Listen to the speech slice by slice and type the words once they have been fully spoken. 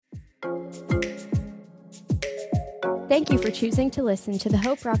Thank you for choosing to listen to the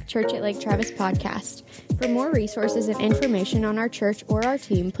Hope Rock Church at Lake Travis podcast. For more resources and information on our church or our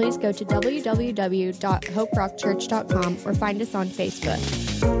team, please go to www.hoperockchurch.com or find us on Facebook.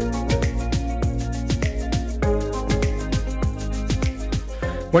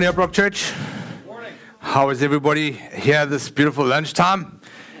 Morning, Hope Rock Church. Morning. How is everybody here this beautiful lunchtime?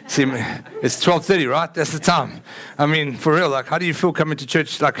 See, it's 12:30, right? That's the time. I mean, for real, like, how do you feel coming to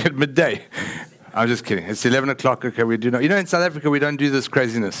church like at midday? I'm just kidding. It's 11 o'clock. Okay, we do not. You know, in South Africa, we don't do this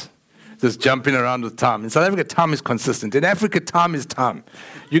craziness, this jumping around with time. In South Africa, time is consistent. In Africa, time is time.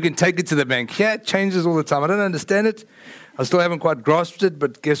 You can take it to the bank. Here, it changes all the time. I don't understand it. I still haven't quite grasped it,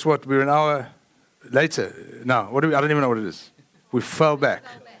 but guess what? We're an hour later. No, I don't even know what it is. We fell back.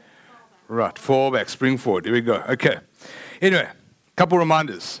 Right, fall back, spring forward. Here we go. Okay. Anyway, couple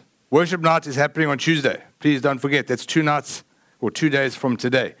reminders. Worship night is happening on Tuesday. Please don't forget. That's 2 nights or 2 days from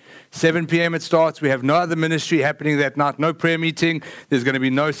today. 7 p.m. it starts. We have no other ministry happening that night. No prayer meeting. There's going to be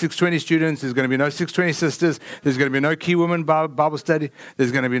no 620 students. There's going to be no 620 sisters. There's going to be no Key Women Bible study.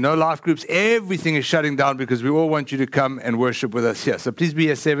 There's going to be no life groups. Everything is shutting down because we all want you to come and worship with us here. So please be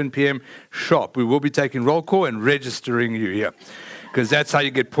at 7 p.m. sharp. We will be taking roll call and registering you here because that's how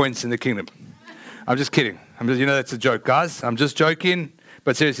you get points in the kingdom. I'm just kidding. You know that's a joke, guys. I'm just joking.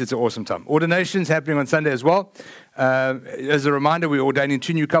 But seriously, it's an awesome time. Ordination's happening on Sunday as well. As a reminder, we're ordaining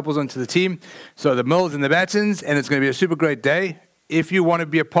 2 new couples onto the team. So the Mills and the Battens, and it's going to be a super great day. If you want to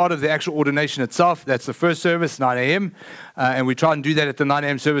be a part of the actual ordination itself, that's the first service, 9 a.m. And we try and do that at the 9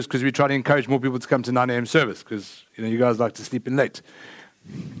 a.m. service because we try to encourage more people to come to 9 a.m. service because, you guys like to sleep in late.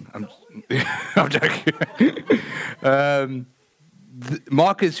 I'm joking.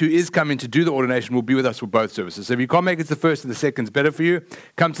 Marcus, who is coming to do the ordination, will be with us for both services. So if you can't make it the first and the second, it's better for you.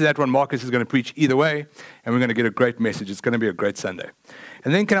 Come to that one. Marcus is going to preach either way, and we're going to get a great message. It's going to be a great Sunday.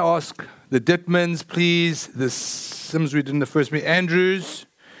 And then can I ask the Dittmans, please, the Sims we did in the first meeting, Andrews,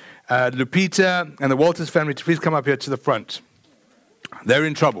 Lupita, and the Walters family to please come up here to the front. They're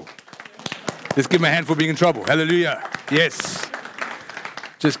in trouble. Let's give them a hand for being in trouble. Hallelujah. Yes.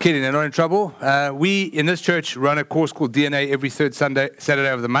 Just kidding, they're not in trouble. We, in this church, run a course called DNA every third Saturday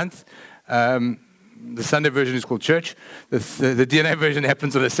of the month. The Sunday version is called church. The DNA version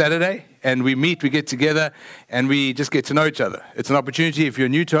happens on a Saturday, and we meet, we get together, and we just get to know each other. It's an opportunity, if you're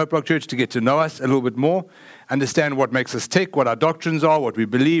new to Hope Rock Church, to get to know us a little bit more, understand what makes us tick, what our doctrines are, what we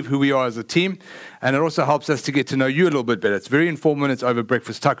believe, who we are as a team, and it also helps us to get to know you a little bit better. It's very informal, and it's over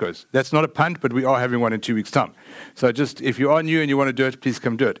breakfast tacos. That's not a punt, but we are having one in 2 weeks' time. So just, if you are new and you want to do it, please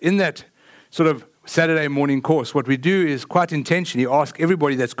come do it. In that sort of Saturday morning course, what we do is quite intentionally ask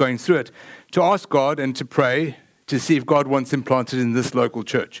everybody that's going through it to ask God and to pray to see if God wants them planted in this local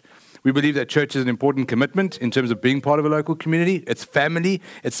church. We believe that church is an important commitment in terms of being part of a local community. It's family.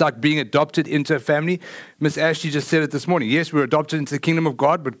 It's like being adopted into a family. Miss Ashley just said it this morning. Yes, we're adopted into the kingdom of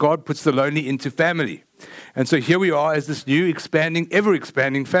God, but God puts the lonely into family. And so here we are as this new expanding,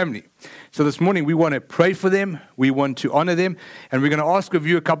 ever-expanding family. So this morning we want to pray for them, we want to honor them, and we're going to ask of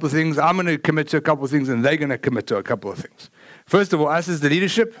you a couple of things. I'm going to commit to a couple of things, and they're going to commit to a couple of things. First of all, us as the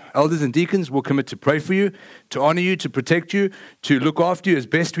leadership, elders and deacons, will commit to pray for you, to honor you, to protect you, to look after you as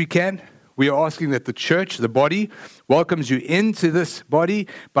best we can. We are asking that the church, the body, welcomes you into this body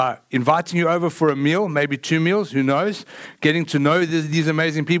by inviting you over for a meal, maybe 2 meals, who knows, getting to know these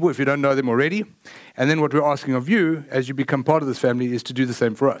amazing people if you don't know them already. And then what we're asking of you as you become part of this family is to do the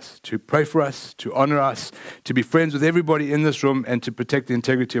same for us, to pray for us, to honor us, to be friends with everybody in this room, and to protect the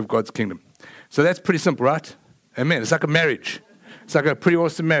integrity of God's kingdom. So that's pretty simple, right? Amen. It's like a marriage. It's like a pretty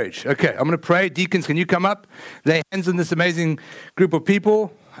awesome marriage. Okay, I'm going to pray. Deacons, can you come up? Lay hands on this amazing group of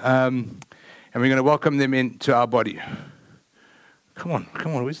people. And we're going to welcome them into our body. Come on.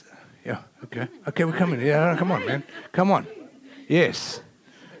 Who's that? Yeah, okay, we're coming. Yeah, come on, man. Come on. Yes.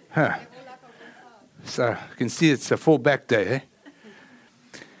 Huh. So you can see it's a full back day, eh?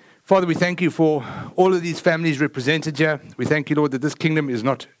 Father, we thank you for all of these families represented here. We thank you, Lord, that this kingdom is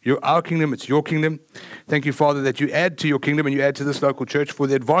not our kingdom, it's your kingdom. Thank you, Father, that you add to your kingdom and you add to this local church for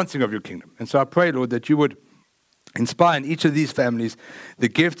the advancing of your kingdom. And so I pray, Lord, that you would inspire in each of these families the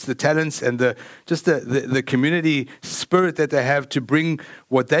gifts, the talents, and the community spirit that they have to bring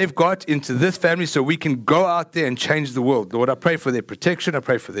what they've got into this family so we can go out there and change the world. Lord, I pray for their protection. I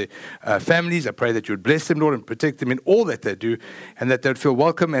pray for their families. I pray that you would bless them, Lord, and protect them in all that they do, and that they'd feel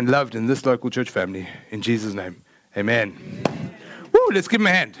welcome and loved in this local church family. In Jesus' name, amen. Woo, let's give them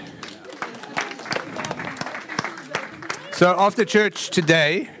a hand. So after church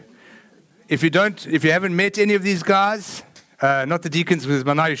today, if you haven't met any of these guys, not the deacons, because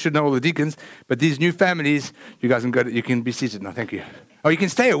by now you should know all the deacons, but these new families, you guys can you can be seated now. Thank you. Oh, you can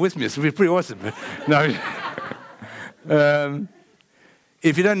stay here with me. It's pretty awesome. No.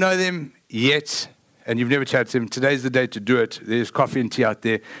 If you don't know them yet, and you've never chatted to them, today's the day to do it. There's coffee and tea out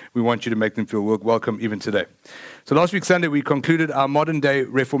there. We want you to make them feel welcome even today. So last week, Sunday, we concluded our modern day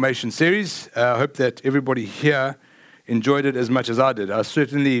Reformation series. I hope that everybody here enjoyed it as much as I did. I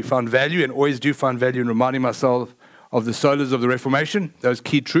certainly found value and always do find value in reminding myself of the solas of the Reformation, those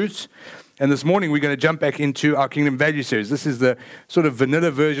key truths. And this morning, we're going to jump back into our Kingdom Value series. This is the sort of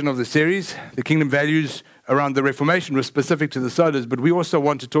vanilla version of the series. The Kingdom Values around the Reformation were specific to the solas, but we also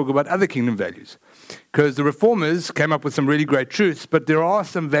want to talk about other kingdom values. Because the Reformers came up with some really great truths, but there are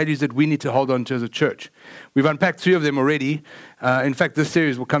some values that we need to hold on to as a church. We've unpacked 3 of them already. In fact, this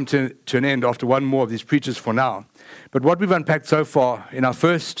series will come to an end after one more of these preachers for now. But what we've unpacked so far in our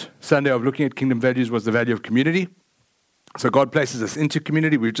first Sunday of looking at kingdom values was the value of community. So God places us into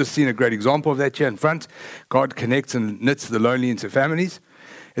community. We've just seen a great example of that here in front. God connects and knits the lonely into families.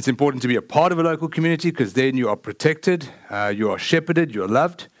 It's important to be a part of a local community because then you are protected, you are shepherded, you are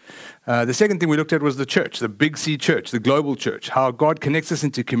loved. The second thing we looked at was the church, the big C church, the global church, how God connects us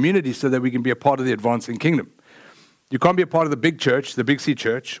into community so that we can be a part of the advancing kingdom. You can't be a part of the big church, the big C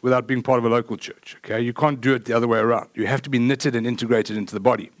church, without being part of a local church. Okay, you can't do it the other way around. You have to be knitted and integrated into the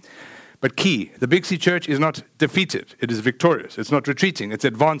body. But key, the big C church is not defeated. It is victorious. It's not retreating. It's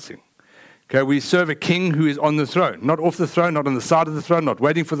advancing. Okay, we serve a king who is on the throne, not off the throne, not on the side of the throne, not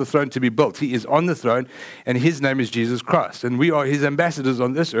waiting for the throne to be built. He is on the throne, and his name is Jesus Christ. And we are his ambassadors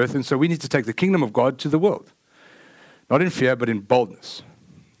on this earth, and so we need to take the kingdom of God to the world. Not in fear, but in boldness.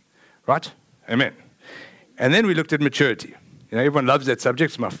 Right? Amen. And then we looked at maturity. You know, everyone loves that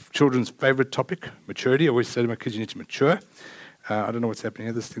subject. It's my children's favorite topic, maturity. I always say to my kids, you need to mature. I don't know what's happening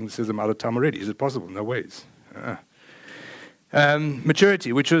here. This thing says I'm out of time already. Is it possible? No ways.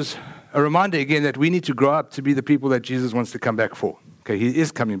 Maturity, which was a reminder again that we need to grow up to be the people that Jesus wants to come back for. Okay, he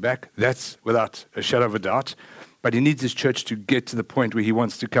is coming back. That's without a shadow of a doubt. But he needs his church to get to the point where he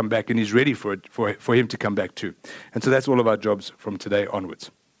wants to come back, and he's ready for it, for him to come back too. And so that's all of our jobs from today onwards.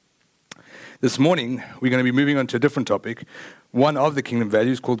 This morning, we're going to be moving on to a different topic, one of the kingdom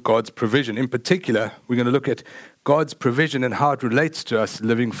values called God's provision. In particular, we're going to look at God's provision and how it relates to us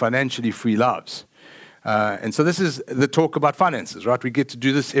living financially free lives. And so this is the talk about finances, right? We get to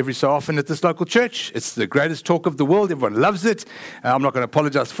do this every so often at this local church. It's the greatest talk of the world. Everyone loves it. I'm not going to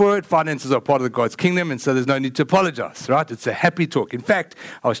apologize for it. Finances are part of God's kingdom, and so there's no need to apologize, right? It's a happy talk. In fact,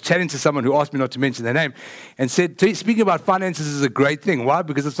 I was chatting to someone who asked me not to mention their name and said, speaking about finances is a great thing. Why?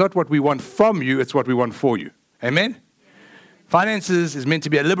 Because it's not what we want from you, it's what we want for you. Amen? Finances is meant to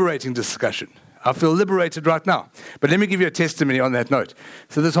be a liberating discussion. I feel liberated right now. But let me give you a testimony on that note.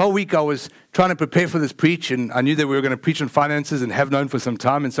 So this whole week I was trying to prepare for this preach, and I knew that we were going to preach on finances and have known for some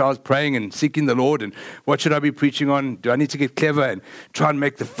time. And so I was praying and seeking the Lord, and what should I be preaching on? Do I need to get clever and try and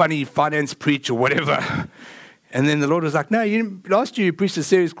make the funny finance preach or whatever? And then the Lord was like, no, last year you preached a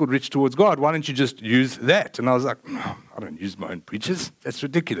series called Rich Towards God. Why don't you just use that? And I was like, no, I don't use my own preachers. That's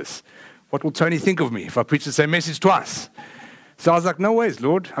ridiculous. What will Tony think of me if I preach the same message twice? So I was like, no ways,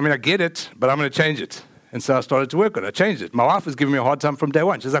 Lord. I mean, I get it, but I'm going to change it. And so I started to work on it. I changed it. My wife was giving me a hard time from day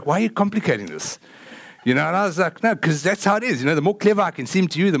one. She's like, why are you complicating this? You know, and I was like, no, because that's how it is. You know, the more clever I can seem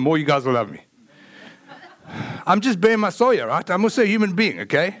to you, the more you guys will love me. I'm just bearing my soul here, right? I'm also a human being,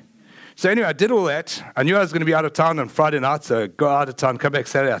 okay? So anyway, I did all that. I knew I was going to be out of town on Friday night, so I go out of town, come back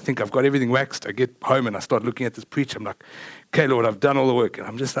Saturday. I think I've got everything waxed. I get home and I start looking at this preach. I'm like, okay, Lord, I've done all the work. And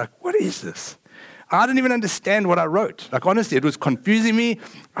I'm just like, what is this? I didn't even understand what I wrote. Like, honestly, it was confusing me.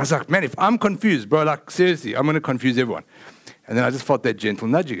 I was like, man, if I'm confused, bro, like, seriously, I'm going to confuse everyone. And then I just felt that gentle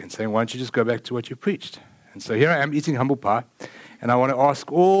nudge again, saying, why don't you just go back to what you preached? And so here I am eating humble pie. And I want to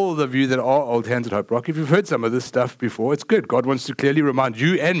ask all of you that are old hands at Hope Rock, if you've heard some of this stuff before, it's good. God wants to clearly remind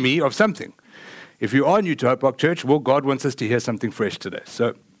you and me of something. If you are new to Hope Rock Church, well, God wants us to hear something fresh today.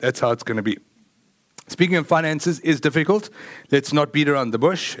 So that's how it's going to be. Speaking of finances is difficult. Let's not beat around the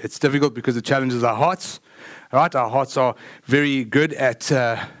bush. It's difficult because it challenges our hearts. Right? Our hearts are very good at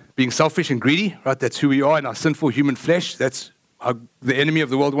being selfish and greedy. Right? That's who we are in our sinful human flesh. That's how the enemy of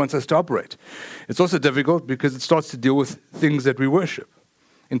the world wants us to operate. It's also difficult because it starts to deal with things that we worship.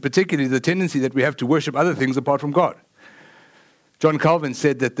 In particular, the tendency that we have to worship other things apart from God. John Calvin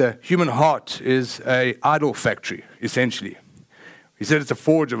said that the human heart is an idol factory, essentially. He said it's a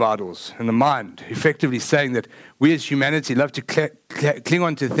forge of idols in the mind, effectively saying that we as humanity love to cling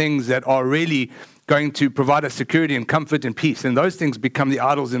on to things that are really going to provide us security and comfort and peace. And those things become the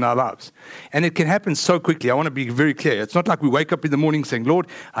idols in our lives. And it can happen so quickly. I want to be very clear. It's not like we wake up in the morning saying, Lord,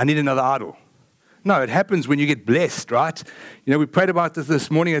 I need another idol. No, it happens when you get blessed, right? We prayed about this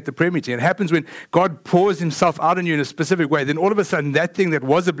morning at the prayer meeting. It happens when God pours himself out on you in a specific way. Then all of a sudden, that thing that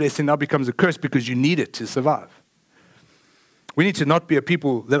was a blessing now becomes a curse because you need it to survive. We need to not be a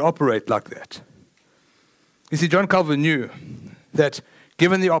people that operate like that. You see, John Calvin knew that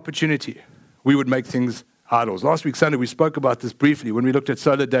given the opportunity, we would make things idols. Last week, Sunday, we spoke about this briefly when we looked at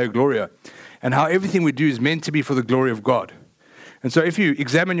Sola Deo Gloria and how everything we do is meant to be for the glory of God. And so if you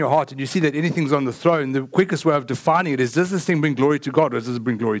examine your heart and you see that anything's on the throne, the quickest way of defining it is, does this thing bring glory to God or does it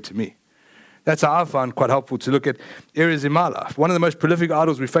bring glory to me? That's how I found quite helpful to look at areas in my life. One of the most prolific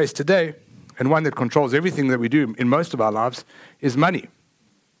idols we face today, and one that controls everything that we do in most of our lives, is money.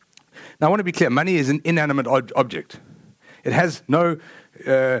 Now, I want to be clear. Money is an inanimate object. It has no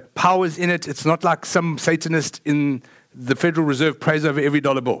powers in it. It's not like some Satanist in the Federal Reserve prays over every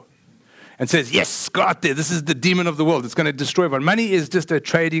dollar bill and says, yes, go out there. This is the demon of the world. It's going to destroy everyone. Money is just a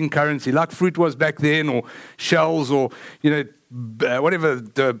trading currency, like fruit was back then, or shells, or whatever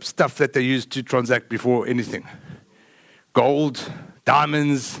the stuff that they used to transact before anything. Gold,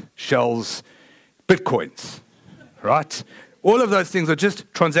 diamonds, shells, bitcoins, right? All of those things are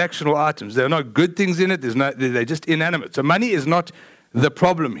just transactional items. There are no good things in it. They're just inanimate. So money is not the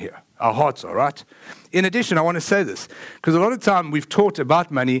problem here. Our hearts are, right? In addition, I want to say this, because a lot of time we've taught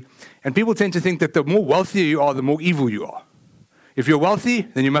about money, and people tend to think that the more wealthier you are, the more evil you are. If you're wealthy,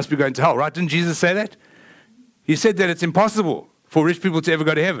 then you must be going to hell, right? Didn't Jesus say that? He said that it's impossible for rich people to ever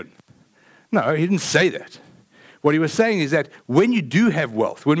go to heaven. No, he didn't say that. What he was saying is that when you do have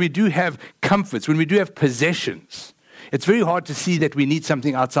wealth, when we do have comforts, when we do have possessions, it's very hard to see that we need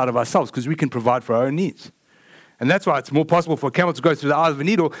something outside of ourselves because we can provide for our own needs. And that's why it's more possible for a camel to go through the eye of a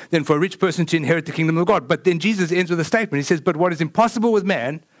needle than for a rich person to inherit the kingdom of God. But then Jesus ends with a statement. He says, but what is impossible with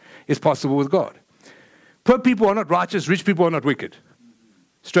man is possible with God. Poor people are not righteous, rich people are not wicked.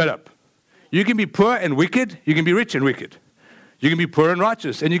 Straight up. You can be poor and wicked, you can be rich and wicked. You can be poor and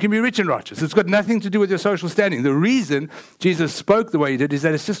righteous, and you can be rich and righteous. It's got nothing to do with your social standing. The reason Jesus spoke the way he did is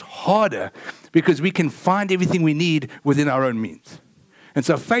that it's just harder because we can find everything we need within our own means. And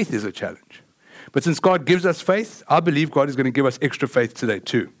so faith is a challenge. But since God gives us faith, I believe God is going to give us extra faith today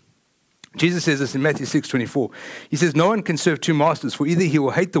too. Jesus says this in Matthew 6:24. He says, no one can serve two masters, for either he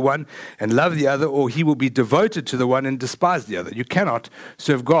will hate the one and love the other, or he will be devoted to the one and despise the other. You cannot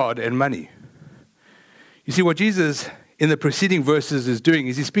serve God and money. You see, what Jesus in the preceding verses is doing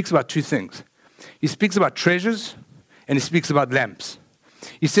is he speaks about two things. He speaks about treasures and he speaks about lamps.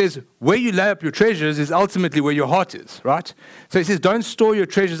 He says, where you lay up your treasures is ultimately where your heart is, right? So he says, don't store your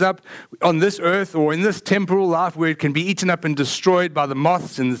treasures up on this earth or in this temporal life where it can be eaten up and destroyed by the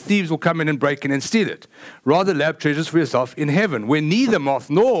moths and the thieves will come in and break in and steal it. Rather, lay up treasures for yourself in heaven, where neither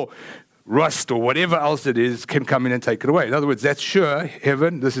moth nor rust or whatever else it is can come in and take it away. In other words, that's sure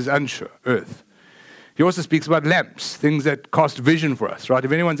heaven, this is unsure earth. He also speaks about lamps, things that cast vision for us, right?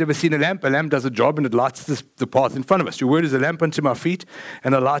 If anyone's ever seen a lamp does a job and it lights the path in front of us. Your word is a lamp unto my feet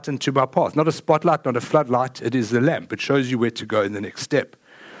and a light unto my path. Not a spotlight, not a floodlight, it is the lamp. It shows you where to go in the next step.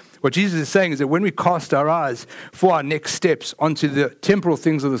 What Jesus is saying is that when we cast our eyes for our next steps onto the temporal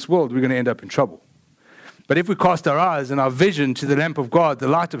things of this world, we're going to end up in trouble. But if we cast our eyes and our vision to the lamp of God, the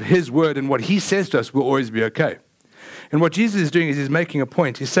light of his word and what he says to us, we'll always be okay. And what Jesus is doing is he's making a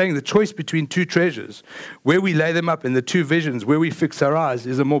point. He's saying the choice between two treasures, where we lay them up, and the two visions, where we fix our eyes,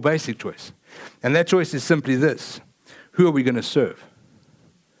 is a more basic choice. And that choice is simply this. Who are we going to serve?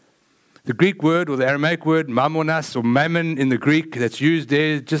 The Greek word or the Aramaic word, mammonas or mammon in the Greek that's used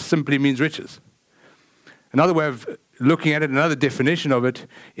there just simply means riches. Another way of looking at it, another definition of it,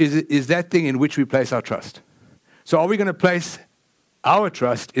 is that thing in which we place our trust. So are we going to place our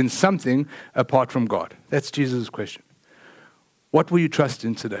trust in something apart from God? That's Jesus' question. What will you trust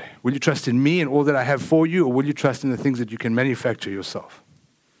in today? Will you trust in me and all that I have for you, or will you trust in the things that you can manufacture yourself?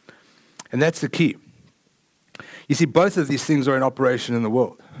 And that's the key. You see, both of these things are in operation in the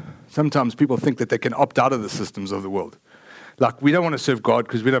world. Sometimes people think that they can opt out of the systems of the world. Like, we don't want to serve God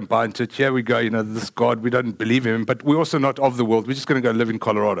because we don't buy into it. Here we go, this God, we don't believe in him, but we're also not of the world. We're just going to go live in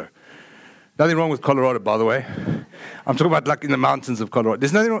Colorado. Nothing wrong with Colorado, by the way. I'm talking about like in the mountains of Colorado.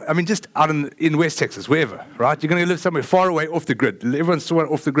 There's nothing wrong, just out in West Texas, wherever, right? You're going to live somewhere far away off the grid. Everyone's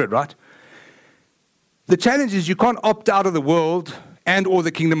somewhere off the grid, right? The challenge is you can't opt out of the world and or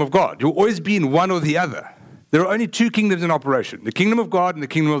the kingdom of God. You'll always be in one or the other. There are only two kingdoms in operation, the kingdom of God and the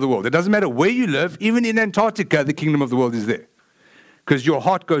kingdom of the world. It doesn't matter where you live. Even in Antarctica, the kingdom of the world is there because your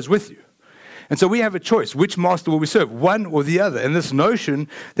heart goes with you. And so we have a choice. Which master will we serve? One or the other. And this notion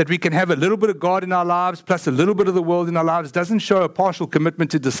that we can have a little bit of God in our lives plus a little bit of the world in our lives doesn't show a partial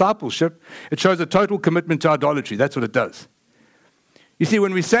commitment to discipleship. It shows a total commitment to idolatry. That's what it does. You see,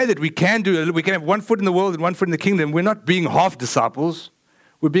 when we say that we can have one foot in the world and one foot in the kingdom, we're not being half disciples,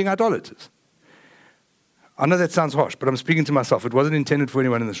 we're being idolaters. I know that sounds harsh, but I'm speaking to myself. It wasn't intended for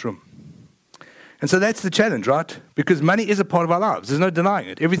anyone in this room. And so that's the challenge, right? Because money is a part of our lives. There's no denying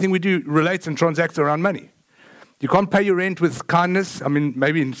it. Everything we do relates and transacts around money. You can't pay your rent with kindness. I mean,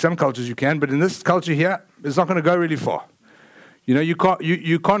 maybe in some cultures you can, but in this culture here, it's not going to go really far. You know, you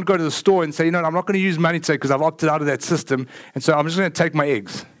can't go to the store and say, you know, I'm not going to use money today because I've opted out of that system, and so I'm just going to take my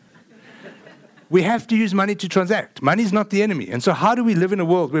eggs. We have to use money to transact. Money is not the enemy. And so how do we live in a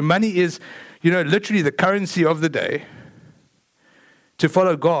world where money is, you know, literally the currency of the day to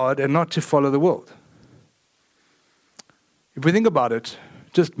follow God and not to follow the world? If we think about it,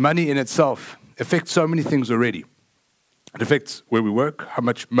 just money in itself affects so many things already. It affects where we work. How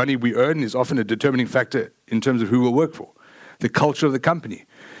much money we earn is often a determining factor in terms of who we'll work for. The culture of the company.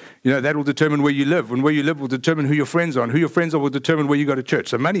 You know, that will determine where you live. And where you live will determine who your friends are. And who your friends are will determine where you go to church.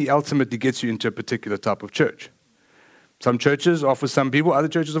 So money ultimately gets you into a particular type of church. Some churches are for some people, other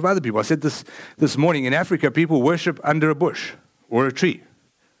churches are for other people. I said this morning, in Africa, people worship under a bush or a tree.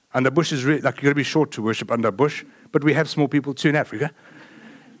 Under a bush is really, like, you've got to be short to worship under a bush. But we have small people too in Africa.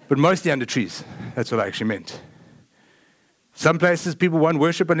 But mostly under trees. That's what I actually meant. Some places people won't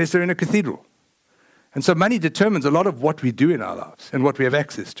worship unless they're in a cathedral. And so money determines a lot of what we do in our lives and what we have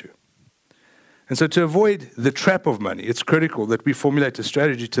access to. And so to avoid the trap of money, it's critical that we formulate a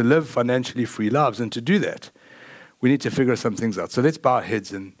strategy to live financially free lives. And to do that, we need to figure some things out. So let's bow our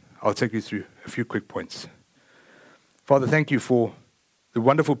heads and I'll take you through a few quick points. Father, thank you for the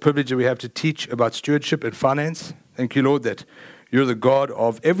wonderful privilege that we have to teach about stewardship and finance. Thank you, Lord, that you're the God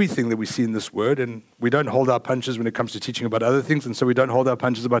of everything that we see in this word. And we don't hold our punches when it comes to teaching about other things. And so we don't hold our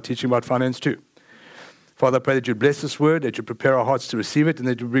punches about teaching about finance too. Father, I pray that you'd bless this word, that you'd prepare our hearts to receive it, and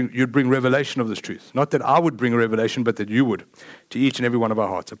that you'd bring revelation of this truth. Not that I would bring a revelation, but that you would to each and every one of our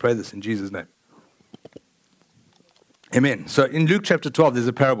hearts. I pray this in Jesus' name. Amen. So in Luke chapter 12, there's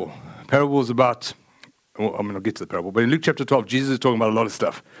a parable. A parable is about, well, I'm going to get to the parable, but in Luke chapter 12, Jesus is talking about a lot of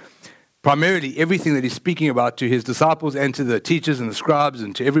stuff. Primarily, everything that he's speaking about to his disciples and to the teachers and the scribes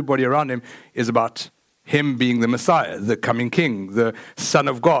and to everybody around him is about him being the Messiah, the coming King, the Son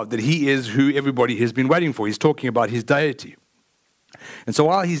of God, that he is who everybody has been waiting for. He's talking about his deity. And so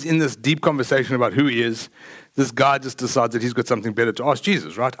while he's in this deep conversation about who he is, this guy just decides that he's got something better to ask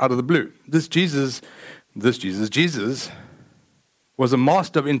Jesus, right, out of the blue. Jesus was a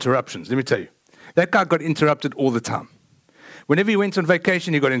master of interruptions, let me tell you. That guy got interrupted all the time. Whenever he went on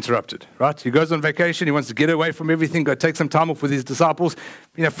vacation, he got interrupted, right? He goes on vacation, he wants to get away from everything, go take some time off with his disciples.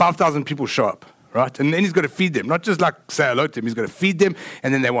 5,000 people show up. Right? And then he's got to feed them. Not just like say hello to him. He's got to feed them.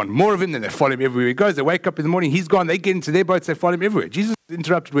 And then they want more of him. Then they follow him everywhere he goes. They wake up in the morning. He's gone. They get into their boats. They follow him everywhere. Jesus is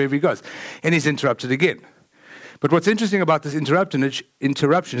interrupted wherever he goes. And he's interrupted again. But what's interesting about this interruption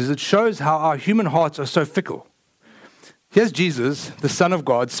is it shows how our human hearts are so fickle. Here's Jesus, the Son of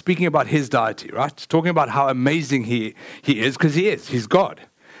God, speaking about his deity, right? Talking about how amazing he is, because he is. He's God.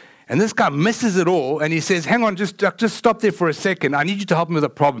 And this guy misses it all. And he says, hang on, just stop there for a second. I need you to help me with a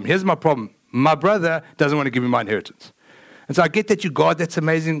problem. Here's my problem. My brother doesn't want to give me my inheritance. And so I get that you God, that's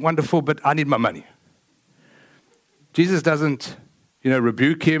amazing, wonderful, but I need my money. Jesus doesn't,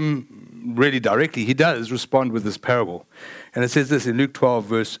 rebuke him really directly. He does respond with this parable. And it says this in Luke 12,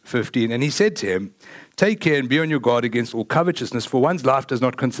 verse 15. And he said to him, take care and be on your guard against all covetousness, for one's life does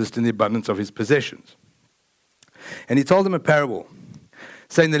not consist in the abundance of his possessions. And he told him a parable,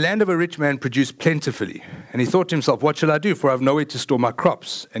 saying, the land of a rich man produced plentifully. And he thought to himself, what shall I do? For I have nowhere to store my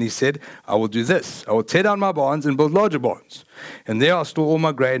crops. And he said, I will do this. I will tear down my barns and build larger barns. And there I'll store all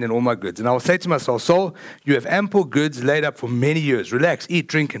my grain and all my goods. And I will say to myself, soul, you have ample goods laid up for many years. Relax, eat,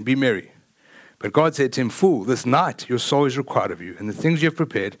 drink, and be merry. But God said to him, fool, this night your soul is required of you. And the things you have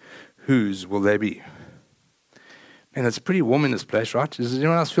prepared, whose will they be? Man, it's pretty warm in this place, right? Does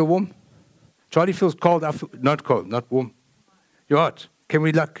anyone else feel warm? Charlie feels cold. I feel not cold, not warm. You're hot. Can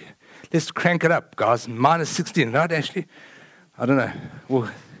we let's crank it up, guys. Minus 16, right, Ashley? I don't know.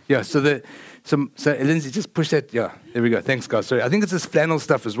 Well, yeah, so Lindsay, just push that. Yeah, there we go. Thanks, guys. Sorry, I think it's this flannel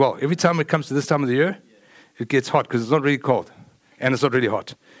stuff as well. Every time it comes to this time of the year, it gets hot because it's not really cold. And it's not really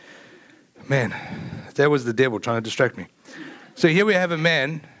hot. Man, that was the devil trying to distract me. So here we have a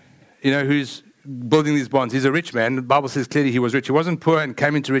man, who's building these barns. He's a rich man. The Bible says clearly he was rich. He wasn't poor and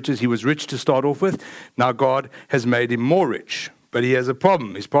came into riches. He was rich to start off with. Now God has made him more rich. But he has a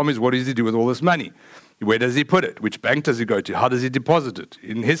problem. His problem is, what does he do with all this money? Where does he put it? Which bank does he go to? How does he deposit it?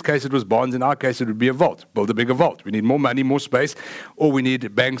 In his case, it was bonds. In our case, it would be a vault. Build a bigger vault. We need more money, more space, or we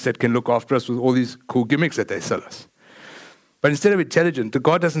need banks that can look after us with all these cool gimmicks that they sell us. But instead of intelligent,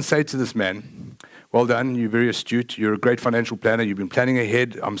 God doesn't say to this man, well done, you're very astute, you're a great financial planner, you've been planning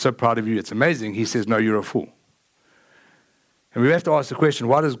ahead, I'm so proud of you, it's amazing. He says, no, you're a fool. And we have to ask the question,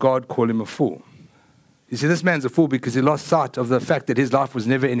 why does God call him a fool? You see, this man's a fool because he lost sight of the fact that his life was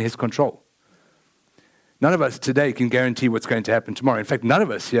never in his control. None of us today can guarantee what's going to happen tomorrow. In fact, none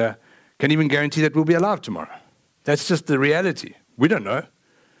of us here can even guarantee that we'll be alive tomorrow. That's just the reality. We don't know.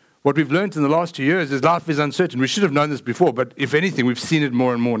 What we've learned in the last 2 years is life is uncertain. We should have known this before, but if anything, we've seen it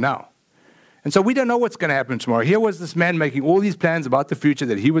more and more now. And so we don't know what's going to happen tomorrow. Here was this man making all these plans about the future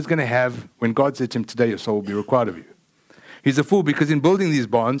that he was going to have when God said to him, today your soul will be required of you. He's a fool because in building these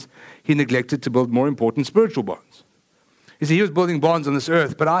bonds, he neglected to build more important spiritual bonds. You see, he was building bonds on this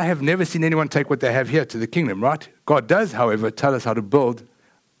earth, but I have never seen anyone take what they have here to the kingdom, right? God does, however, tell us how to build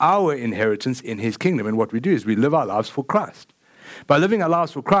our inheritance in his kingdom. And what we do is we live our lives for Christ. By living our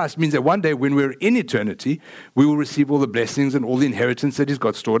lives for Christ means that one day when we're in eternity, we will receive all the blessings and all the inheritance that he's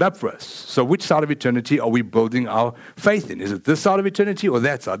got stored up for us. So which side of eternity are we building our faith in? Is it this side of eternity or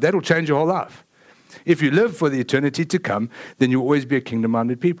that side? That'll change your whole life. If you live for the eternity to come, then you'll always be a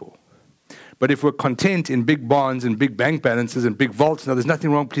kingdom-minded people. But if we're content in big bonds and big bank balances and big vaults, now there's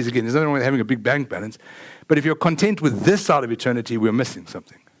nothing wrong, please again, there's nothing wrong with having a big bank balance. But if you're content with this side of eternity, we're missing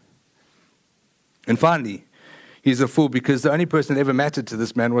something. And finally, he's a fool because the only person that ever mattered to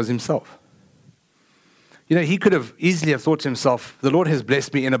this man was himself. You know, he could have easily have thought to himself, the Lord has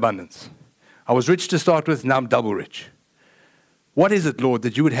blessed me in abundance. I was rich to start with, now I'm double rich. What is it, Lord,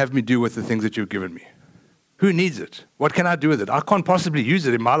 that you would have me do with the things that you've given me? Who needs it? What can I do with it? I can't possibly use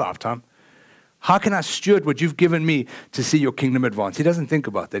it in my lifetime. How can I steward what you've given me to see your kingdom advance? He doesn't think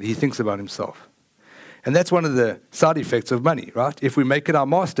about that. He thinks about himself. And that's one of the side effects of money, right? If we make it our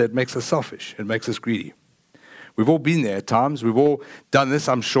master, it makes us selfish. It makes us greedy. We've all been there at times. We've all done this,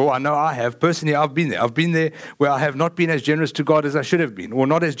 I'm sure. I know I have. Personally, I've been there. I've been there where I have not been as generous to God as I should have been, or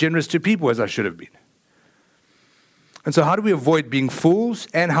not as generous to people as I should have been. And so how do we avoid being fools,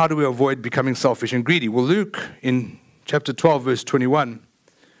 and how do we avoid becoming selfish and greedy? Well, Luke, in chapter 12, verse 21,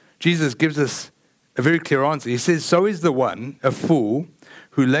 Jesus gives us a very clear answer. He says, so is the one, a fool,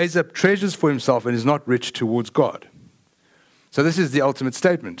 who lays up treasures for himself and is not rich towards God. So this is the ultimate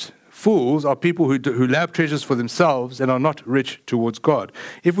statement. Fools are people who lay up treasures for themselves and are not rich towards God.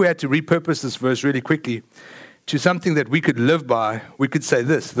 If we had to repurpose this verse really quickly to something that we could live by, we could say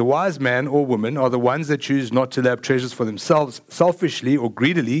this: the wise man or woman are the ones that choose not to lay up treasures for themselves selfishly or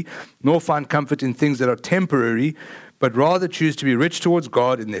greedily, nor find comfort in things that are temporary, but rather choose to be rich towards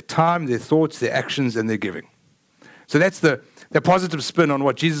God in their time, their thoughts, their actions, and their giving. So that's the positive spin on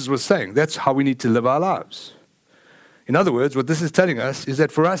what Jesus was saying. That's how we need to live our lives. In other words, what this is telling us is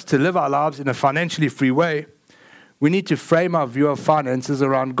that for us to live our lives in a financially free way, we need to frame our view of finances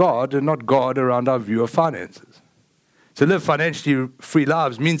around God and not God around our view of finances. To live financially free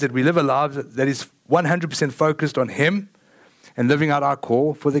lives means that we live a life that is 100% focused on Him and living out our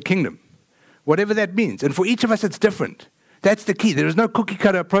call for the kingdom, whatever that means. And for each of us, it's different. That's the key. There is no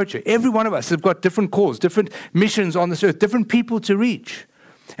cookie-cutter approach here. Every one of us have got different calls, different missions on this earth, different people to reach.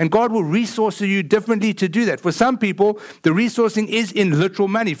 And God will resource you differently to do that. For some people, the resourcing is in literal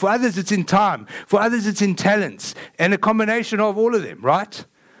money. For others, it's in time. For others, it's in talents. And a combination of all of them, right?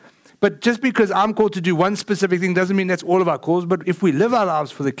 But just because I'm called to do one specific thing doesn't mean that's all of our calls. But if we live our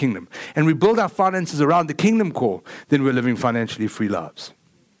lives for the kingdom and we build our finances around the kingdom call, then we're living financially free lives.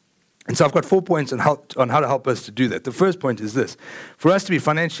 And so I've got 4 points on how to help us to do that. The first point is this. For us to be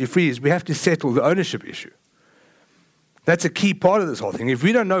financially free is we have to settle the ownership issue. That's a key part of this whole thing. If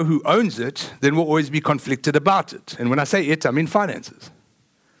we don't know who owns it, then we'll always be conflicted about it. And when I say it, I mean finances.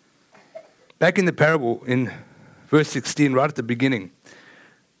 Back in the parable in verse 16, right at the beginning,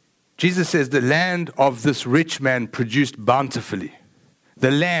 Jesus says the land of this rich man produced bountifully. The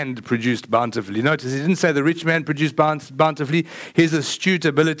land produced bountifully. Notice he didn't say the rich man produced bountifully. His astute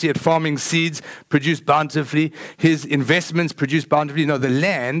ability at farming seeds produced bountifully. His investments produced bountifully. No, the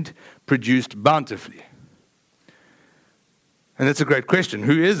land produced bountifully. And that's a great question.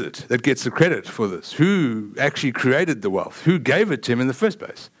 Who is it that gets the credit for this? Who actually created the wealth? Who gave it to him in the first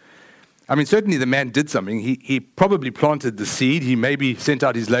place? I mean, certainly the man did something. He probably planted the seed. He maybe sent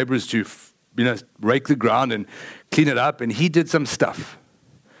out his laborers to, rake the ground and clean it up. And he did some stuff.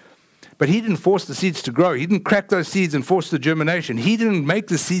 But he didn't force the seeds to grow. He didn't crack those seeds and force the germination. He didn't make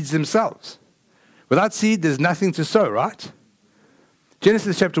the seeds themselves. Without seed, there's nothing to sow, right?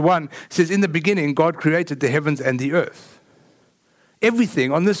 Genesis chapter 1 says, in the beginning, God created the heavens and the earth.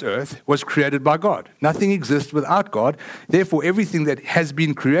 Everything on this earth was created by God. Nothing exists without God. Therefore, everything that has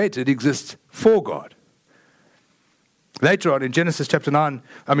been created exists for God. Later on in Genesis chapter 1,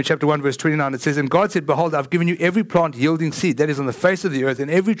 verse 29, it says, and God said, behold, I've given you every plant yielding seed that is on the face of the earth,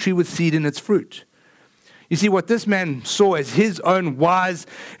 and every tree with seed in its fruit. You see, what this man saw as his own wise,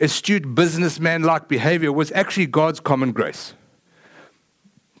 astute businessman-like behavior was actually God's common grace.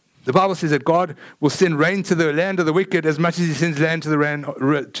 The Bible says that God will send rain to the land of the wicked as much as he sends land to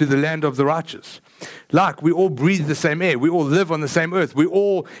the land of the righteous. Like, we all breathe the same air. We all live on the same earth. We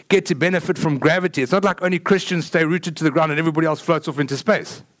all get to benefit from gravity. It's not like only Christians stay rooted to the ground and everybody else floats off into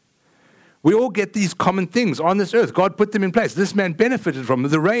space. We all get these common things on this earth. God put them in place. This man benefited from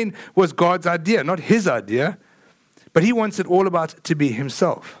them. The rain was God's idea, not his idea. But he wants it all about to be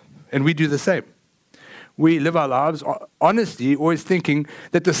himself. And we do the same. We live our lives, honestly, always thinking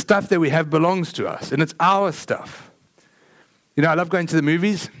that the stuff that we have belongs to us, and it's our stuff. You know, I love going to the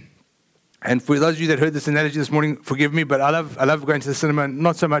movies, and for those of you that heard this analogy this morning, forgive me, but I love going to the cinema,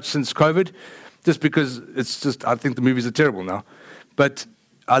 not so much since COVID, just because I think the movies are terrible now. But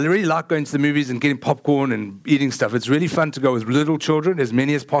I really like going to the movies and getting popcorn and eating stuff. It's really fun to go with little children, as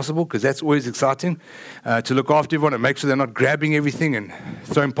many as possible, because that's always exciting, to look after everyone and make sure they're not grabbing everything and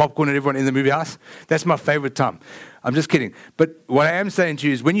throwing popcorn at everyone in the movie house. That's my favorite time. I'm just kidding. But what I am saying to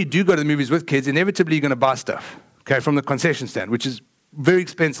you is when you do go to the movies with kids, inevitably you're going to buy stuff, okay, from the concession stand, which is very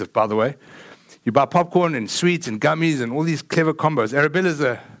expensive, by the way. You buy popcorn and sweets and gummies and all these clever combos. Arabella's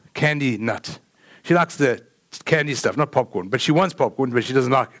a candy nut. She likes the candy stuff, not popcorn. But she wants popcorn, but she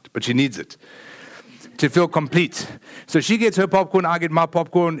doesn't like it. But she needs it to feel complete. So she gets her popcorn, I get my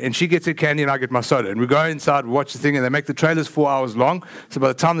popcorn, and she gets her candy, and I get my soda. And we go inside, watch the thing, and they make the trailers 4 hours long. So by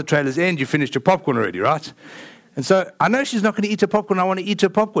the time the trailers end, you finished your popcorn already, right? And so I know she's not going to eat her popcorn. I want to eat her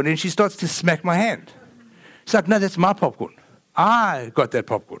popcorn. And she starts to smack my hand. She's like, no, that's my popcorn. I got that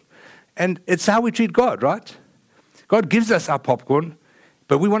popcorn. And it's how we treat God, right? God gives us our popcorn,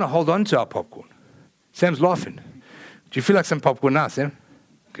 but we want to hold on to our popcorn. Sam's laughing. Do you feel like some popcorn now, Sam?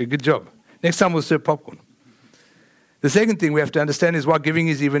 Okay, good job. Next time we'll serve popcorn. The second thing we have to understand is why giving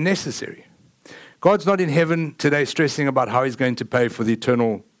is even necessary. God's not in heaven today stressing about how he's going to pay for the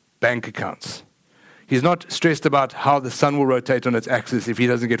eternal bank accounts. He's not stressed about how the sun will rotate on its axis if he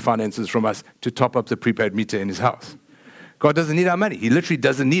doesn't get finances from us to top up the prepaid meter in his house. God doesn't need our money. He literally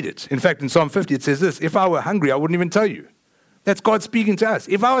doesn't need it. In fact, in Psalm 50, it says this, if I were hungry, I wouldn't even tell you. That's God speaking to us.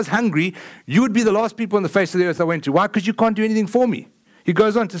 If I was hungry, you would be the last people on the face of the earth I went to. Why? Because you can't do anything for me. He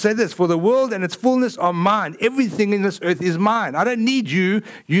goes on to say this, for the world and its fullness are mine. Everything in this earth is mine. I don't need you.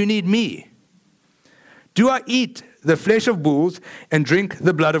 You need me. Do I eat the flesh of bulls and drink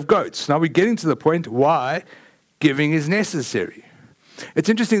the blood of goats? Now we're getting to the point why giving is necessary. It's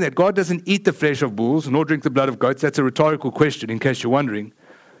interesting that God doesn't eat the flesh of bulls nor drink the blood of goats. That's a rhetorical question in case you're wondering.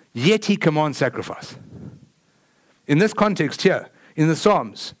 Yet he commands sacrifice. In this context here, in the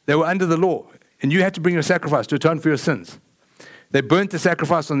Psalms, they were under the law, and you had to bring your sacrifice to atone for your sins. They burnt the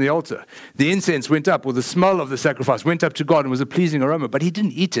sacrifice on the altar. The incense went up, or the smell of the sacrifice went up to God and was a pleasing aroma, but he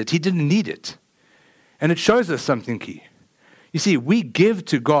didn't eat it. He didn't need it. And it shows us something key. You see, we give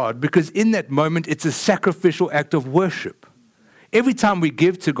to God because in that moment, it's a sacrificial act of worship. Every time we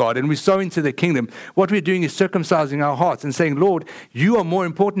give to God and we sow into the kingdom, what we're doing is circumcising our hearts and saying, Lord, you are more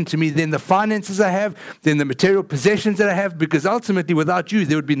important to me than the finances I have, than the material possessions that I have, because ultimately without you,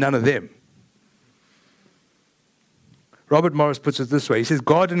 there would be none of them. Robert Morris puts it this way. He says,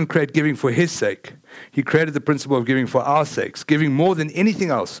 God didn't create giving for his sake. He created the principle of giving for our sakes. Giving more than anything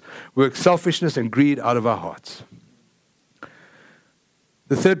else works selfishness and greed out of our hearts.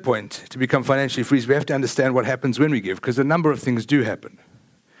 The third point, to become financially free, is we have to understand what happens when we give, because a number of things do happen.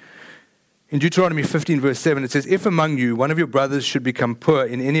 In Deuteronomy 15, verse 7, it says, if among you one of your brothers should become poor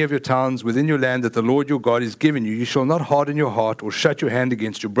in any of your towns within your land that the Lord your God has given you, you shall not harden your heart or shut your hand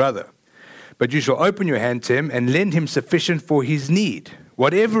against your brother. But you shall open your hand to him and lend him sufficient for his need,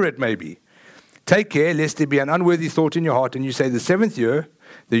 whatever it may be. Take care lest there be an unworthy thought in your heart, and you say, the seventh year,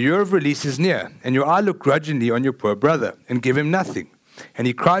 the year of release is near, and your eye look grudgingly on your poor brother, and give him nothing. And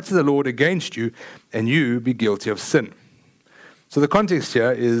he cried to the Lord against you, and you be guilty of sin. So the context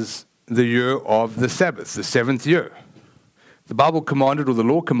here is the year of the Sabbath, the seventh year. The Bible commanded, or the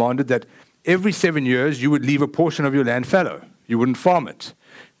law commanded, that every 7 years you would leave a portion of your land fallow. You wouldn't farm it.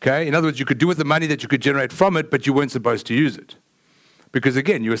 Okay? In other words, you could do with the money that you could generate from it, but you weren't supposed to use it. Because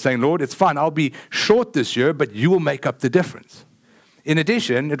again, you were saying, Lord, it's fine, I'll be short this year, but you will make up the difference. In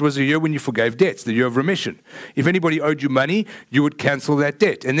addition, it was a year when you forgave debts, the year of remission. If anybody owed you money, you would cancel that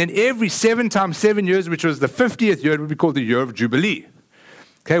debt. And then every 7 times 7 years, which was the 50th year, it would be called the year of Jubilee.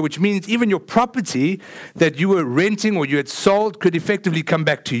 Okay, which means even your property that you were renting or you had sold could effectively come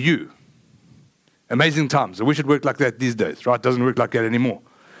back to you. Amazing times. I wish it worked like that these days, right? It doesn't work like that anymore.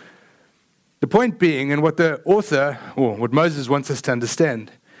 The point being, and what the author, or what Moses wants us to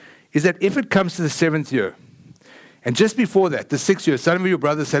understand, is that if it comes to the 7th year, and just before that, the 6th year, some of your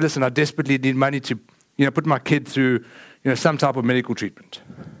brothers say, listen, I desperately need money to, put my kid through, some type of medical treatment.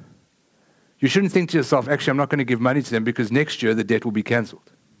 You shouldn't think to yourself, actually, I'm not going to give money to them because next year the debt will be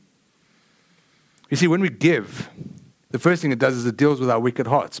cancelled. You see, when we give, the first thing it does is it deals with our wicked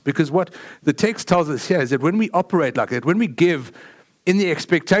hearts. Because what the text tells us here is that when we operate like that, when we give in the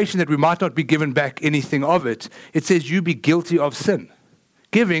expectation that we might not be given back anything of it, it says you be guilty of sin.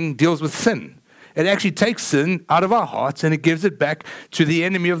 Giving deals with sin. It actually takes sin out of our hearts and it gives it back to the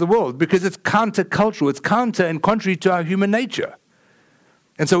enemy of the world because it's countercultural. It's counter and contrary to our human nature.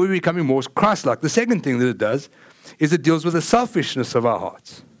 And so we're becoming more Christ-like. The second thing that it does is it deals with the selfishness of our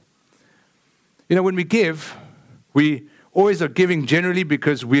hearts. When we give, we always are giving generally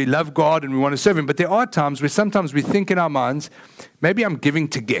because we love God and we want to serve Him. But there are times where sometimes we think in our minds, maybe I'm giving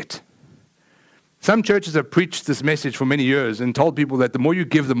to get. Some churches have preached this message for many years and told people that the more you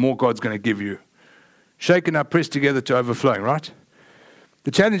give, the more God's going to give you. Shaken up, pressed together to overflowing, right? The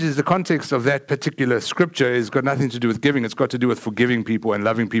challenge is the context of that particular scripture has got nothing to do with giving. It's got to do with forgiving people and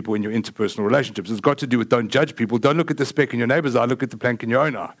loving people in your interpersonal relationships. It's got to do with don't judge people. Don't look at the speck in your neighbor's eye. Look at the plank in your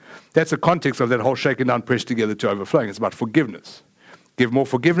own eye. That's the context of that whole shaken down, pressed together to overflowing. It's about forgiveness. Give more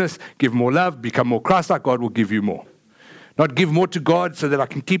forgiveness, give more love, become more Christ-like. God will give you more. Not give more to God so that I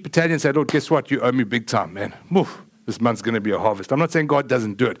can keep Italian and say, Lord, guess what? You owe me big time, man. Oof, this month's going to be a harvest. I'm not saying God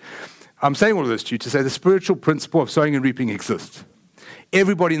doesn't do it. I'm saying all of this to you to say the spiritual principle of sowing and reaping exists.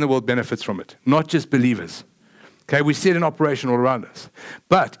 Everybody in the world benefits from it, not just believers. Okay, we see it in operation all around us.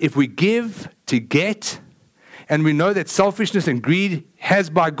 But if we give to get, and we know that selfishness and greed has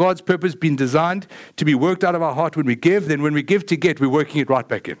by God's purpose been designed to be worked out of our heart when we give, then when we give to get, we're working it right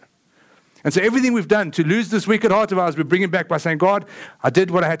back in. And so everything we've done to lose this wicked heart of ours, we bring it back by saying, God, I did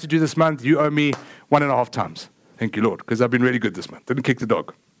what I had to do this month. You owe me 1.5 times. Thank you, Lord, because I've been really good this month. Didn't kick the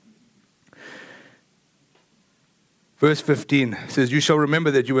dog. Verse 15 says, you shall remember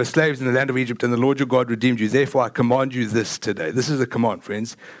that you were slaves in the land of Egypt, and the Lord your God redeemed you. Therefore, I command you this today. This is a command,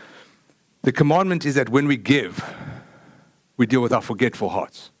 friends. The commandment is that when we give, we deal with our forgetful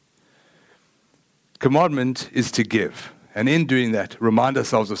hearts. Commandment is to give. And in doing that, remind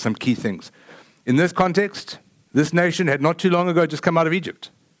ourselves of some key things. In this context, this nation had not too long ago just come out of Egypt.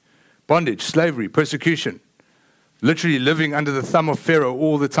 Bondage, slavery, persecution. Literally living under the thumb of Pharaoh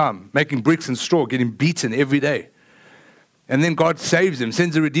all the time. Making bricks and straw, getting beaten every day. And then God saves them,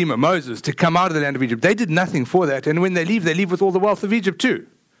 sends a redeemer, Moses, to come out of the land of Egypt. They did nothing for that. And when they leave with all the wealth of Egypt too.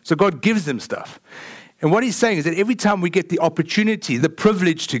 So God gives them stuff. And what he's saying is that every time we get the opportunity, the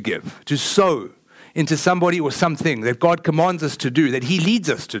privilege to give, to sow into somebody or something that God commands us to do, that he leads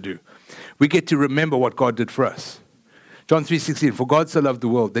us to do, we get to remember what God did for us. John 3:16, for God so loved the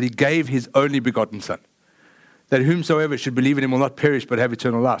world that he gave his only begotten Son, that whomsoever should believe in him will not perish but have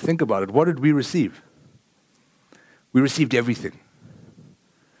eternal life. Think about it. What did we receive? We received everything.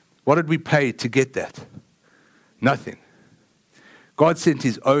 What did we pay to get that? Nothing. God sent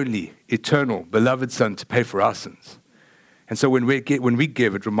his only eternal beloved Son to pay for our sins. And so when we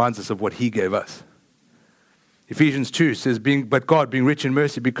give, it reminds us of what he gave us. Ephesians 2 says, but God, being rich in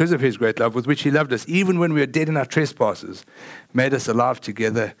mercy because of his great love with which he loved us, even when we were dead in our trespasses, made us alive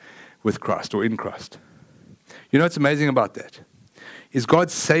together with Christ or in Christ. You know what's amazing about that? Is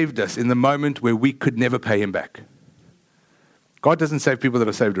God saved us in the moment where we could never pay him back. God doesn't save people that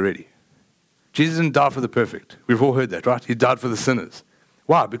are saved already. Jesus didn't die for the perfect. We've all heard that, right? He died for the sinners.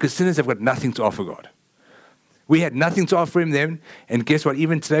 Why? Because sinners have got nothing to offer God. We had nothing to offer him then, and guess what?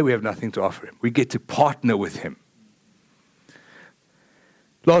 Even today we have nothing to offer him. We get to partner with him.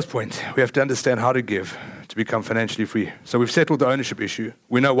 Last point, we have to understand how to give to become financially free. So we've settled the ownership issue.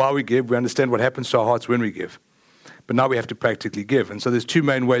 We know why we give. We understand what happens to our hearts when we give. But now we have to practically give. And so there's two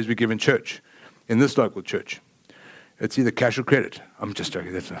main ways we give in church, in this local church. It's either cash or credit. I'm just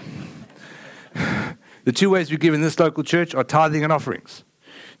joking. That's not. The two ways we give in this local church are tithing and offerings.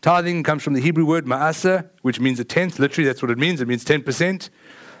 Tithing comes from the Hebrew word ma'aseh, which means a tenth. Literally, that's what it means. It means 10%.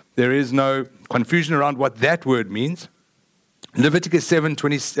 There is no confusion around what that word means. Leviticus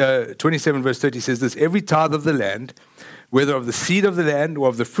 27 verse 30 says this, every tithe of the land, whether of the seed of the land or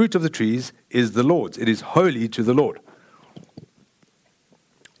of the fruit of the trees, is the Lord's. It is holy to the Lord.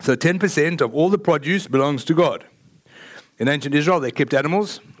 So 10% of all the produce belongs to God. In ancient Israel, they kept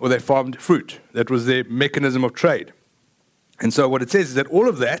animals or they farmed fruit. That was their mechanism of trade. And so what it says is that all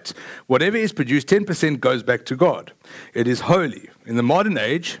of that, whatever is produced, 10% goes back to God. It is holy. In the modern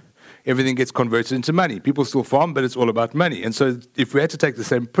age, everything gets converted into money. People still farm, but it's all about money. And so if we had to take the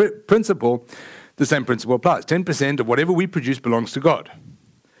same principle, the same principle applies. 10% of whatever we produce belongs to God.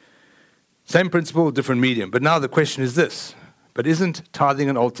 Same principle, different medium. But now the question is this, but isn't tithing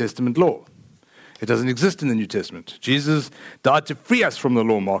an Old Testament law? It doesn't exist in the New Testament. Jesus died to free us from the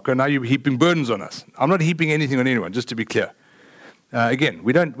law, Marco. Now you're heaping burdens on us. I'm not heaping anything on anyone, just to be clear. Again,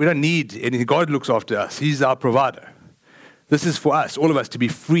 we don't need anything. God looks after us. He's our provider. This is for us, all of us, to be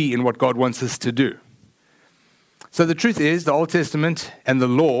free in what God wants us to do. So the truth is, the Old Testament and the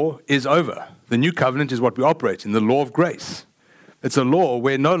law is over. The new covenant is what we operate in, the law of grace. It's a law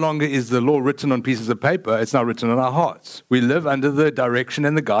where no longer is the law written on pieces of paper. It's now written on our hearts. We live under the direction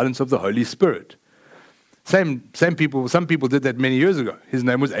and the guidance of the Holy Spirit. Some people did that many years ago. His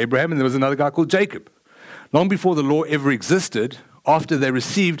name was Abraham, and there was another guy called Jacob. Long before the law ever existed, after they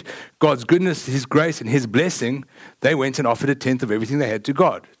received God's goodness, His grace, and His blessing, they went and offered a tenth of everything they had to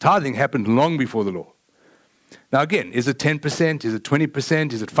God. Tithing happened long before the law. Now again, is it 10%? Is it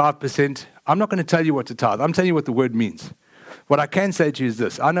 20%? Is it 5%? I'm not going to tell you what to tithe. I'm telling you what the word means. What I can say to you is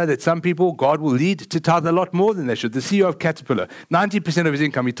this. I know that some people, God will lead to tithe a lot more than they should. The CEO of Caterpillar, 90% of his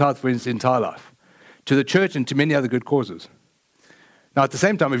income he tithed for his entire life, to the church and to many other good causes. Now, at the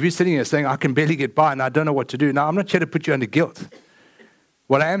same time, if you're sitting here saying, I can barely get by and I don't know what to do, now, I'm not here to put you under guilt.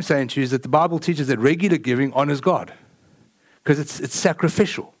 What I am saying to you is that the Bible teaches that regular giving honors God because it's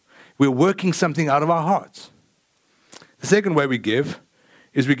sacrificial. We're working something out of our hearts. The second way we give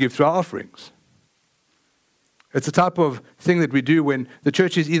is we give through our offerings. It's a type of thing that we do when the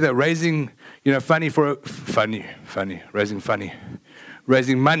church is either raising, raising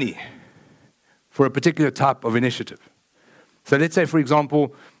money for a particular type of initiative. So let's say, for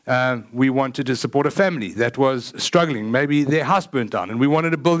example, we wanted to support a family that was struggling. Maybe their house burnt down and we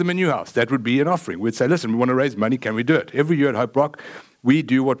wanted to build them a new house. That would be an offering. We'd say, listen, we want to raise money. Can we do it? Every year at Hope Rock, we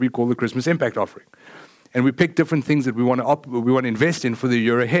do what we call the Christmas Impact Offering. And we pick different things that we want to invest in for the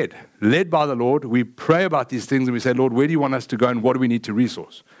year ahead. Led by the Lord, we pray about these things and we say, Lord, where do you want us to go and what do we need to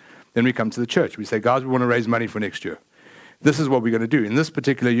resource? Then we come to the church. We say, guys, we want to raise money for next year. This is what we're going to do. In this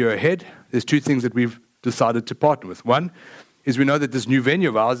particular year ahead, there's two things that we've decided to partner with. One is we know that this new venue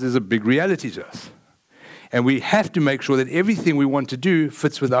of ours is a big reality to us. And we have to make sure that everything we want to do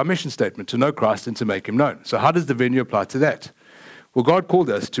fits with our mission statement, to know Christ and to make Him known. So how does the venue apply to that? Well, God called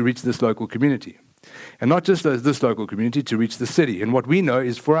us to reach this local community. And not just this local community, to reach the city. And what we know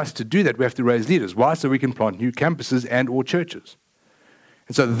is for us to do that, we have to raise leaders. Why? So we can plant new campuses and or churches.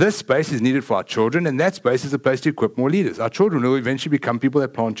 And so this space is needed for our children, and that space is a place to equip more leaders. Our children will eventually become people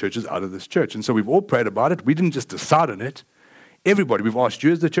that plant churches out of this church. And so we've all prayed about it. We didn't just decide on it. Everybody, we've asked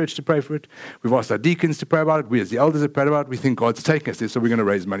you as the church to pray for it. We've asked our deacons to pray about it. We as the elders have prayed about it. We think God's taking us there, so we're going to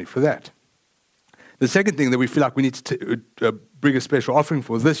raise money for that. The second thing that we feel like we need to bring a special offering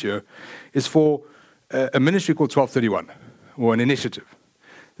for this year is for a ministry called 1231, or an initiative,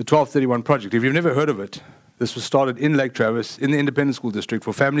 the 1231 Project. If you've never heard of it, this was started in Lake Travis, in the Independent School District,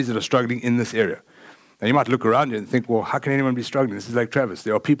 for families that are struggling in this area. Now, you might look around you and think, well, how can anyone be struggling? This is Lake Travis.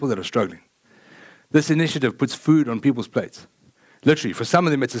 There are people that are struggling. This initiative puts food on people's plates. Literally, for some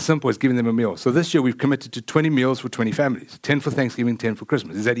of them, it's as simple as giving them a meal. So this year, we've committed to 20 meals for 20 families, 10 for Thanksgiving, 10 for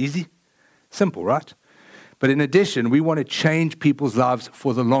Christmas. Is that easy? Simple, right? But in addition, we want to change people's lives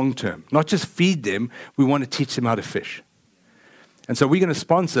for the long term. Not just feed them, we want to teach them how to fish. And so we're going to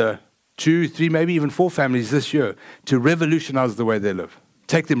sponsor 2, 3, maybe even 4 families this year to revolutionize the way they live.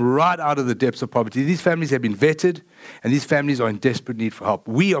 Take them right out of the depths of poverty. These families have been vetted, and these families are in desperate need for help.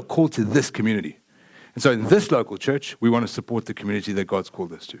 We are called to this community. And so in this local church, we want to support the community that God's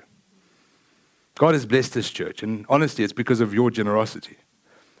called us to. God has blessed this church, and honestly, it's because of your generosity.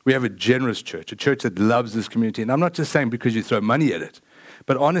 We have a generous church, a church that loves this community. And I'm not just saying because you throw money at it,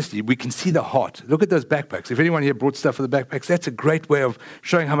 but honestly, we can see the heart. Look at those backpacks. If anyone here brought stuff for the backpacks, that's a great way of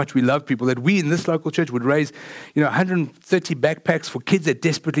showing how much we love people, that we in this local church would raise 130 backpacks for kids that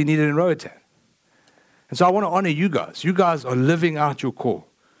desperately need it in Roatan. And so I want to honor you guys. You guys are living out your call.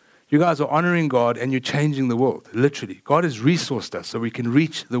 You guys are honoring God and you're changing the world, literally. God has resourced us so we can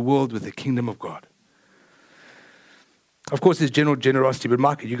reach the world with the kingdom of God. Of course, there's general generosity, but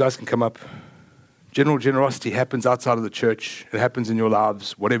Mike, you guys can come up. General generosity happens outside of the church. It happens in your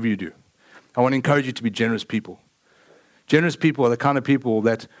lives, whatever you do. I want to encourage you to be generous people. Generous people are the kind of people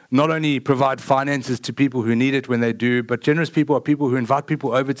that not only provide finances to people who need it when they do, but generous people are people who invite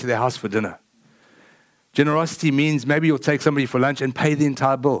people over to their house for dinner. Generosity means maybe you'll take somebody for lunch and pay the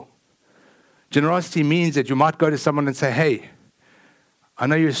entire bill. Generosity means that you might go to someone and say, hey, I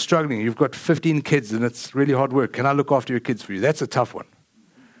know you're struggling. You've got 15 kids and it's really hard work. Can I look after your kids for you? That's a tough one.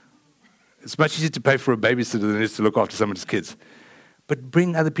 It's much easier to pay for a babysitter than it is to look after someone's kids. But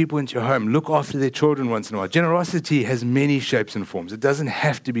bring other people into your home. Look after their children once in a while. Generosity has many shapes and forms. It doesn't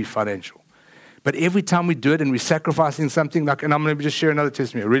have to be financial. But every time we do it and we're sacrificing something, and I'm going to just share another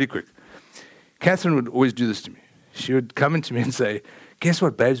testimony really quick. Catherine would always do this to me. She would come into me and say, guess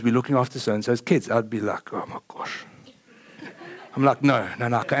what, babes, we're looking after so-and-so's kids. I'd be like, oh my gosh. I'm like, no.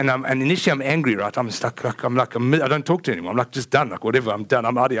 And initially I'm angry, right? I'm stuck. I don't talk to anyone. I'm like, just done. Like, whatever, I'm done.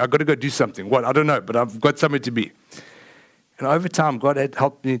 I'm out of here. I've got to go do something. What? I don't know, but I've got somewhere to be. And over time, God had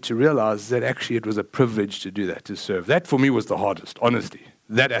helped me to realize that actually it was a privilege to do that, to serve. That for me was the hardest, honestly,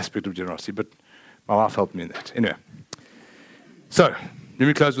 that aspect of generosity. But my wife helped me in that. Anyway. So, let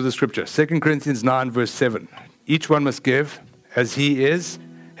me close with the scripture. 2 Corinthians 9, verse 7. Each one must give as he has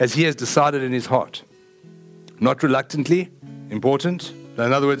decided in his heart. Not reluctantly, important.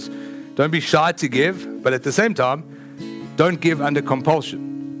 In other words, don't be shy to give, but at the same time, don't give under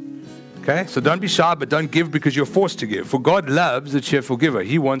compulsion. Okay? So don't be shy, but don't give because you're forced to give. For God loves a cheerful giver.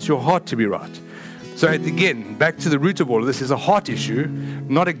 He wants your heart to be right. So again, back to the root of all of this is a heart issue,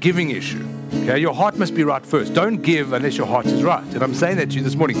 not a giving issue. Okay? Your heart must be right first. Don't give unless your heart is right. And I'm saying that to you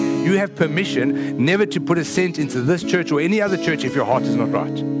this morning. You have permission never to put a cent into this church or any other church if your heart is not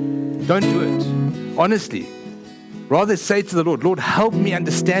right. Don't do it. Honestly. Rather say to the Lord, Lord, help me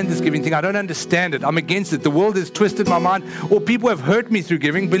understand this giving thing. I don't understand it. I'm against it. The world has twisted my mind, or people have hurt me through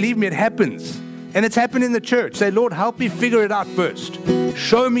giving. Believe me, it happens. And it's happened in the church. Say, Lord, help me figure it out first.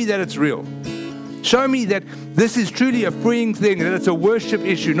 Show me that it's real. Show me that this is truly a freeing thing, that it's a worship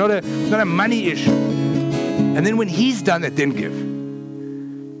issue, not a money issue. And then when He's done that, then give.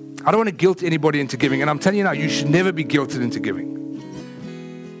 I don't want to guilt anybody into giving. And I'm telling you now, you should never be guilted into giving.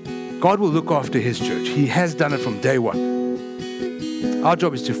 God will look after His church. He has done it from day one. Our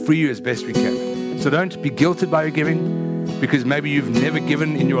job is to free you as best we can. So don't be guilted by your giving because maybe you've never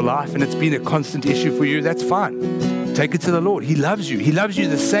given in your life and it's been a constant issue for you. That's fine. Take it to the Lord. He loves you. He loves you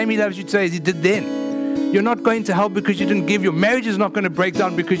the same He loves you today as He did then. You're not going to hell because you didn't give. Your marriage is not going to break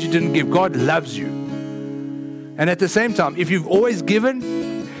down because you didn't give. God loves you. And at the same time, if you've always given,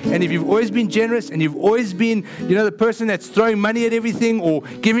 and if you've always been generous and you've always been, the person that's throwing money at everything or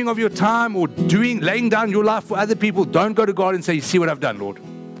giving of your time or laying down your life for other people, don't go to God and say, you see what I've done, Lord.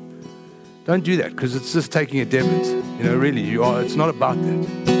 Don't do that because it's just taking a debit. Really, it's not about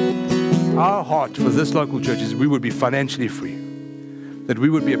that. Our heart for this local church is we would be financially free. That we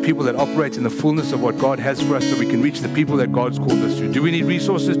would be a people that operate in the fullness of what God has for us so we can reach the people that God's called us to. Do we need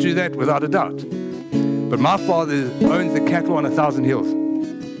resources to do that? Without a doubt. But my Father owns the cattle on 1,000 hills.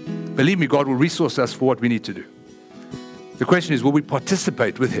 Believe me, God will resource us for what we need to do. The question is, will we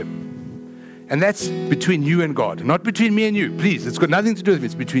participate with Him? And that's between you and God, not between me and you. Please, it's got nothing to do with it.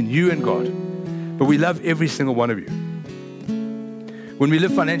 It's between you and God. But we love every single one of you. When we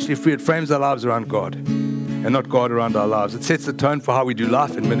live financially free, it frames our lives around God and not God around our lives. It sets the tone for how we do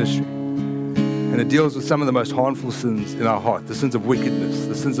life and ministry. And it deals with some of the most harmful sins in our heart, the sins of wickedness,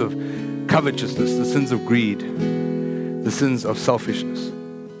 the sins of covetousness, the sins of greed, the sins of selfishness.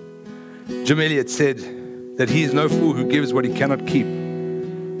 Jim Elliot said that he is no fool who gives what he cannot keep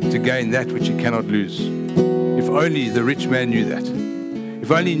to gain that which he cannot lose. If only the rich man knew that. If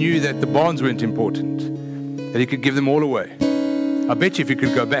only he knew that the barns weren't important, that he could give them all away. I bet you if he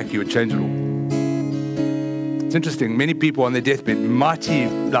could go back, he would change it all. It's interesting, many people on their deathbed, mighty,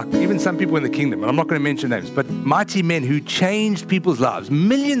 like even some people in the kingdom, and I'm not going to mention names, but mighty men who changed people's lives,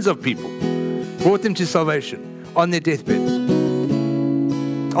 millions of people, brought them to salvation on their deathbeds,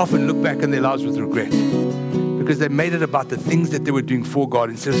 often look back on their lives with regret because they made it about the things that they were doing for God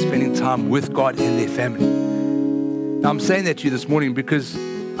instead of spending time with God and their family. Now, I'm saying that to you this morning because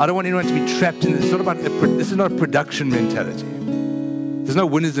I don't want anyone to be trapped in this. This is not a production mentality. There's no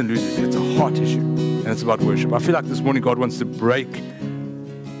winners and losers here. It's a heart issue, and it's about worship. I feel like this morning God wants to break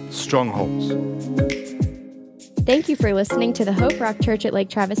strongholds. Thank you for listening to the Hope Rock Church at Lake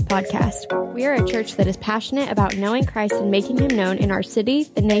Travis podcast. We are a church that is passionate about knowing Christ and making Him known in our city,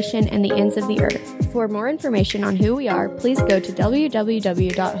 the nation, and the ends of the earth. For more information on who we are, please go to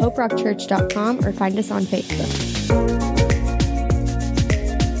www.hoperockchurch.com or find us on Facebook.